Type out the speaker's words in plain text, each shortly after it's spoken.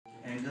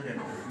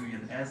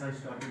as I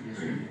started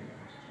yesterday,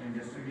 and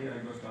yesterday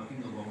I was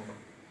talking about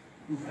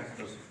two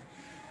factors.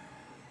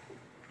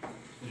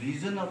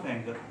 Reason of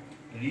anger.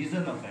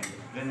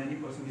 When any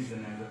person is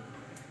in anger,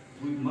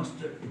 we must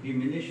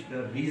diminish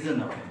the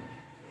reason of anger.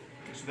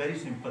 It's very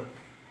simple.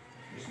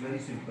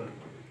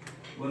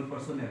 One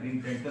person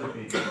having dental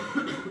pain.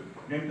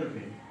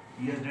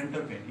 He has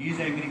dental pain. He is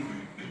angry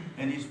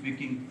and he is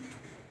speaking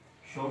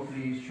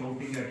shortly,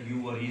 shouting at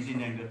you, or he is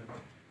in anger.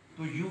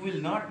 So you will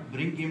not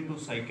bring him to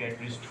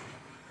psychiatrist.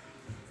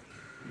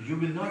 You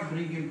will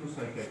bring him to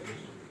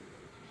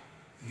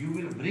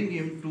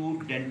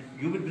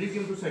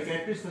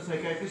psychiatrist. The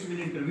psychiatrist will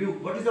interview.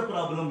 What is the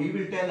problem? He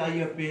will tell, I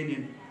have pain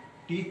in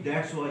teeth.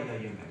 That's why I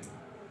am angry.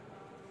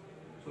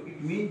 So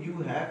it means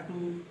you have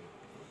to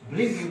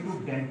bring him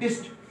to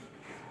dentist.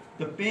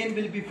 The pain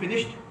will be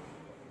finished.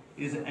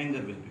 His anger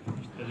will be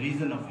finished. The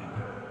reason of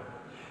anger.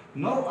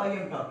 Now I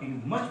am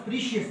talking much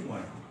precious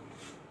point.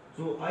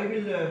 So I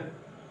will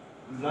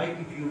like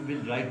if you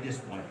will write this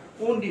point.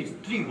 Only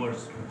 3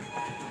 words,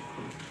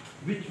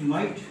 which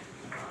might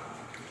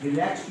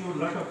relax you a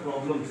lot of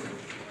problems,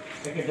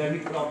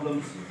 academic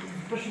problems,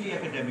 especially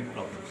academic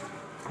problems,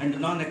 and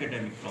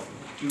non-academic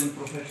problems, even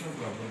professional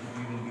problems.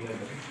 We will be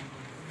able.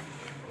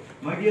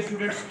 My dear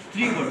students,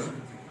 3 words.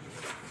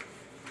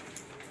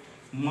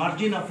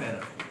 Margin of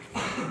error.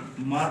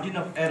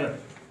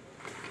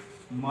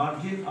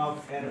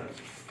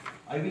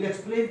 I will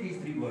explain these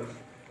 3 words.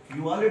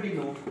 You already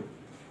know,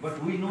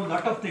 but we know a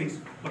lot of things,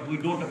 but we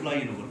don't apply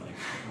in our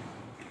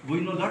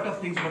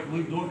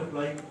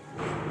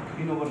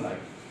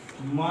life.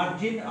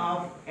 Margin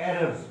of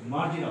errors.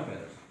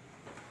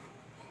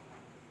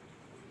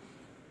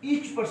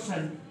 Each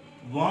person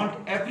wants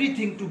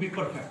everything to be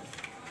perfect.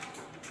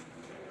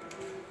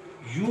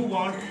 You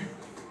want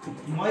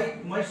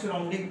my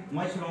surrounding,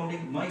 my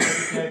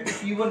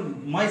habitat,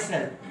 even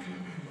myself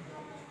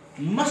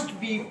must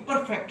be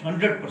perfect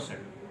 100%,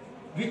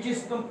 which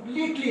is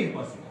completely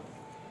impossible.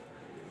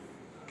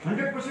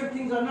 100%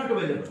 things are not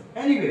available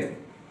anywhere.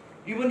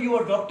 Even you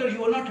are doctor,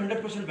 you are not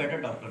 100% better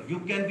doctor. You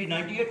can be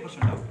 98%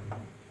 doctor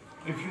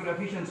if your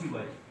efficiency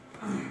wise.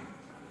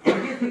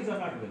 Ideal things are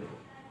not available.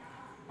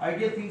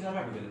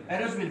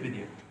 Errors will be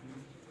there.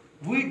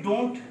 We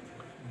don't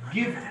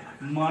give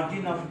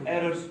margin of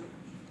errors.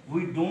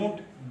 We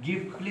don't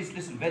give, please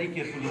listen very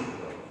carefully,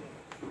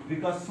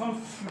 because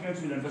some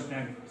students will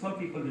understand, some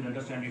people will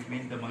understand, it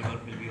means that my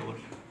work will be over.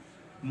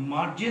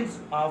 Margin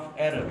of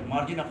error.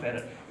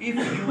 If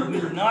you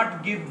will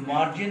not give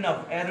margin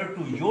of error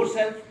to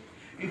yourself,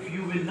 if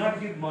you will not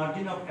give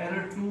margin of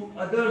error to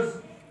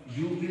others,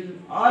 you will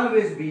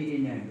always be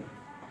in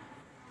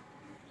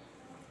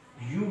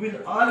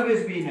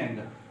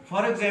anger.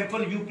 For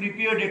example, you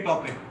prepared a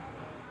topic,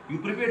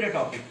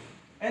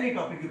 any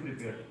topic you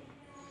prepared,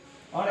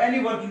 or any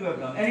work you have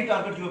done, any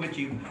target you have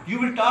achieved. You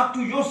will talk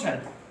to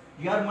yourself,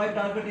 yeah, my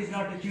target is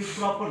not achieved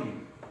properly.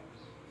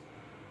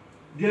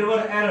 There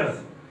were errors.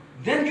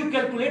 Then you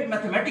calculate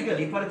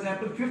mathematically. For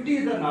example, 50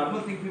 is the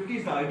normal thing, 50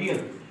 is the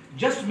ideal.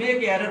 Just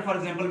make error, for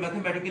example,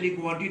 mathematically,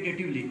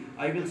 quantitatively.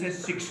 I will say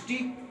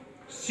 60,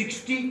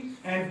 60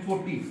 and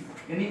 40.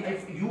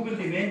 If you will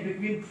remain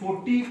between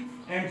 40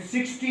 and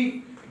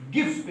 60,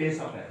 give space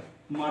of error,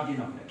 margin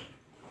of error.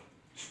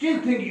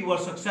 Still think you are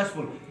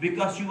successful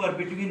because you are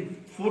between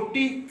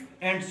 40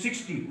 and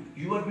 60.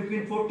 You are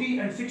between 40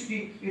 and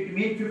 60. It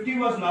means 50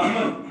 was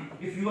normal.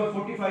 If you are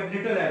 45,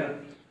 little error.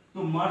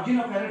 So margin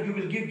of error you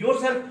will give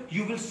yourself,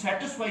 you will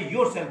satisfy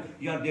yourself.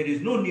 Yeah, there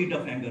is no need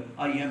of anger.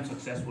 I am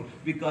successful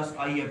because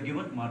I have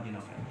given margin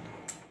of error.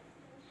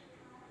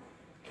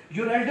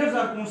 Your elders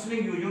are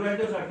counseling you, your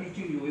elders are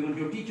teaching you, even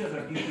your teachers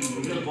are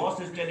teaching you, your boss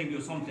is telling you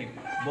something.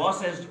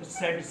 Boss has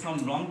said some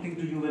wrong thing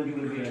to you when you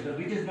will be elder,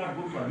 which is not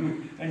good for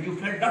you, and you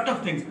felt lot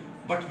of things,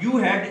 but you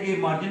had a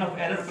margin of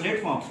error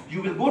platform.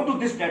 You will go to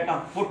this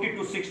data 40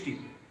 to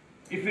 60.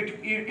 If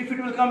it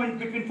will come in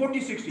between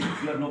 40 60, you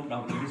have no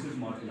problem. This is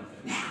margin of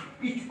error.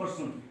 Each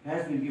person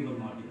has been given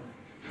margin of error.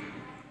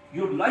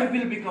 Your life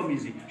will become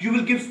easy. You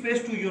will give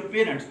space to your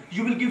parents.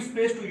 You will give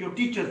space to your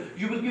teachers.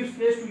 You will give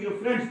space to your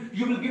friends.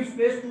 You will give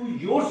space to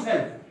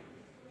yourself.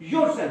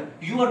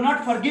 You are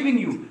not forgiving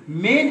you.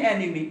 Main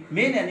enemy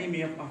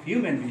of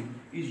human being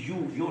is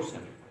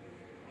yourself.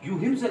 You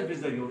himself is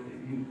the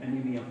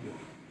enemy of you.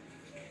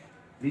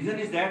 Reason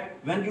is that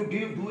when you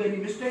do any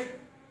mistake,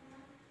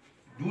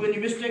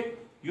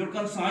 your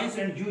conscience,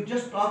 and you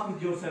just talk with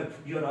yourself,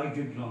 I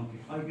did wrong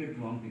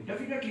thing.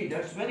 Definitely,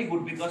 that's very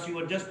good because you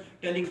are just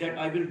telling that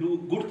I will do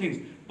good things.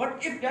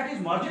 But if that is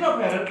margin of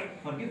error,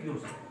 forgive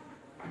yourself.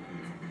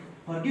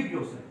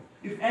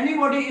 If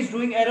anybody is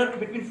doing error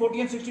between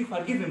 40 and 60,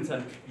 forgive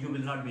himself. You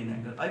will not be in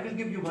anger. I will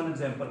give you one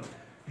example.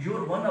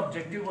 Your one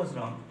objective was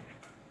wrong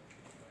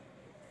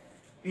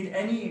in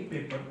any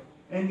paper,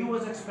 and you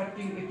was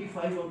expecting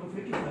 85 out of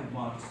 85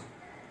 marks.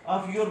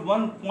 Of your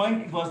one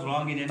point was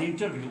wrong in an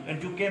interview,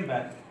 and you came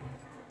back.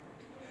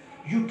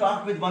 You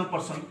talked with one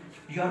person.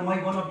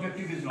 My one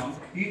objective is wrong.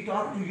 He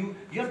talked to you.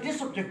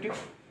 This objective,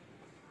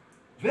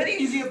 very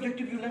easy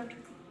objective you left.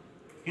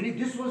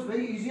 This was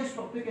very easiest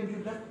topic, and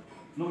you left.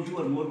 Now you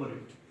are more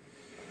worried.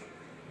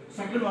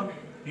 Second one,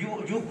 you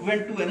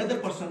went to another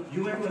person.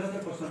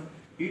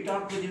 He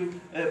talked with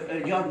you.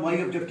 Yeah, my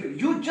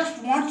objective. You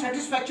just want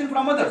satisfaction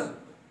from others.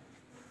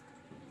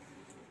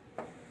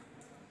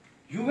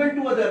 You went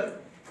to other.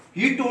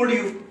 He told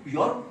you,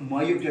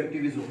 my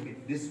objective is okay.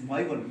 This is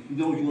my one.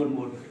 No, you are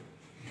more worried.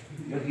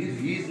 Yeah,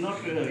 he is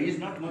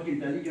not much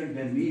intelligent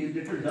than me. He is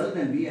little dull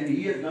than me, and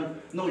he has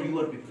done. No, you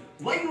are.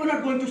 Why you are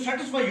not going to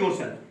satisfy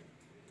yourself?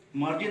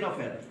 Margin of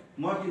error.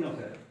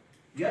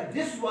 Yeah,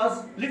 this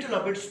was little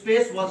of it.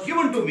 Space was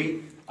given to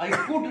me. I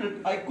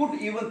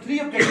could even 3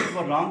 objectives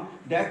were wrong.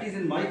 That is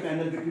in my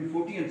panel between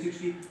 40 and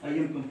 60. I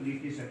am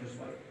completely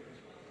satisfied.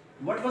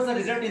 What was the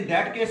result in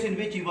that case in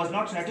which he was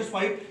not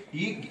satisfied?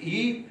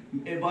 He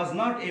was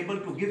not able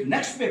to give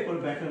next paper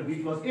better,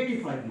 which was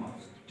 85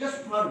 marks. Just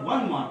for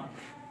 1 mark.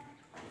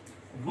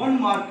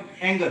 1 mark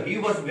anger. He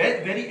was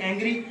very, very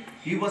angry.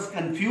 He was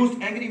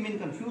confused. Angry means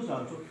confused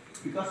also.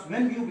 Because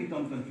when you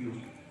become confused,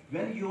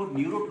 when your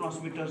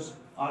neurotransmitters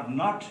are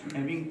not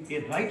having a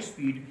right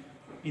speed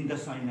in the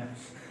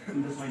synapse,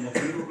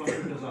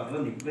 neurotransmitters are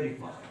running very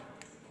fast.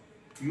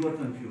 You are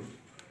confused.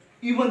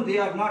 Even they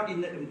are not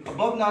in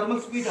above normal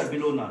speed or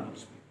below normal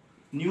speed.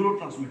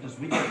 Neurotransmitters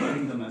which are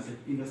carrying the message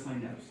in the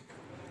synapse.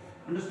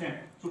 Understand?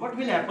 So what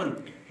will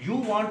happen? You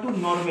want to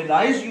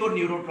normalize your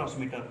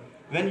neurotransmitter.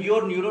 When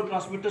your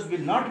neurotransmitters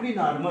will not be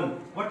normal,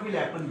 what will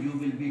happen? You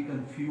will be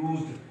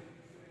confused.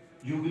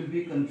 You will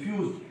be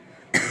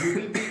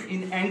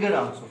in anger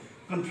also.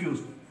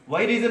 Confused.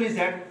 Why reason is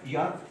that?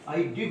 Yeah,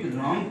 I did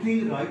wrong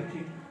thing, right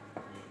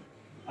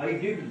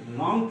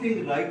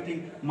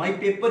thing. My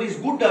paper is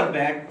good or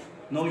bad.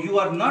 Now you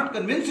are not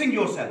convincing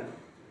yourself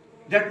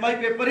that my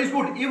paper is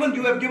good. Even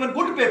you have given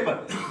good paper,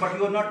 but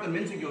you are not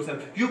convincing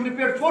yourself. You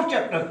prepared 4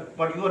 chapters,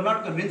 but you are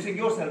not convincing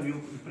yourself. You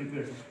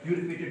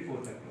repeated 4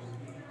 chapters.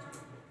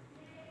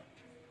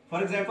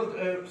 For example,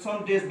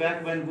 some days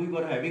back when we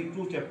were having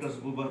 2 chapters,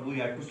 we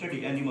had to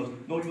study animals.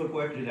 Now you are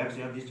quite relaxed.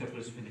 Yeah, this chapter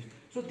is finished.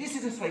 So this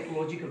is a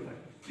psychological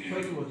factor.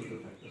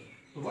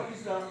 So what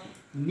is the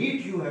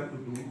need you have to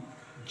do?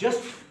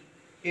 Just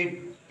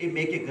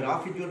make a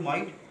graph in your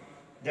mind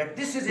that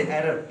this is an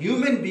error.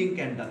 Human being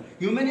can do.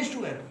 Human is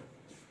to error.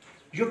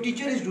 Your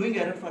teacher is doing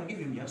error. Forgive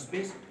him. Yeah,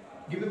 space.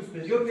 Give him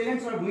space. Your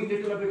parents are doing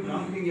little bit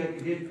wrong thing.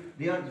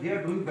 They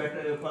are doing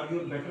better for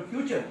your better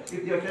future.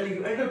 If they are telling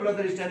you, elder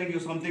brother is telling you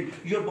something,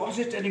 your boss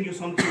is telling you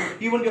something,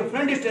 even your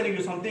friend is telling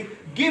you something,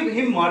 give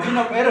him margin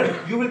of error.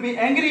 You will be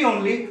angry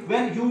only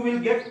when you will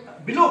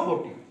get below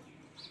 40.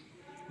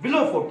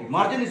 Below 40.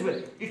 Margin is well.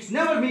 It's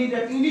never mean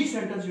that in each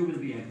sentence you will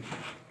be angry.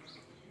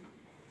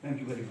 Thank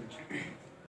you very much.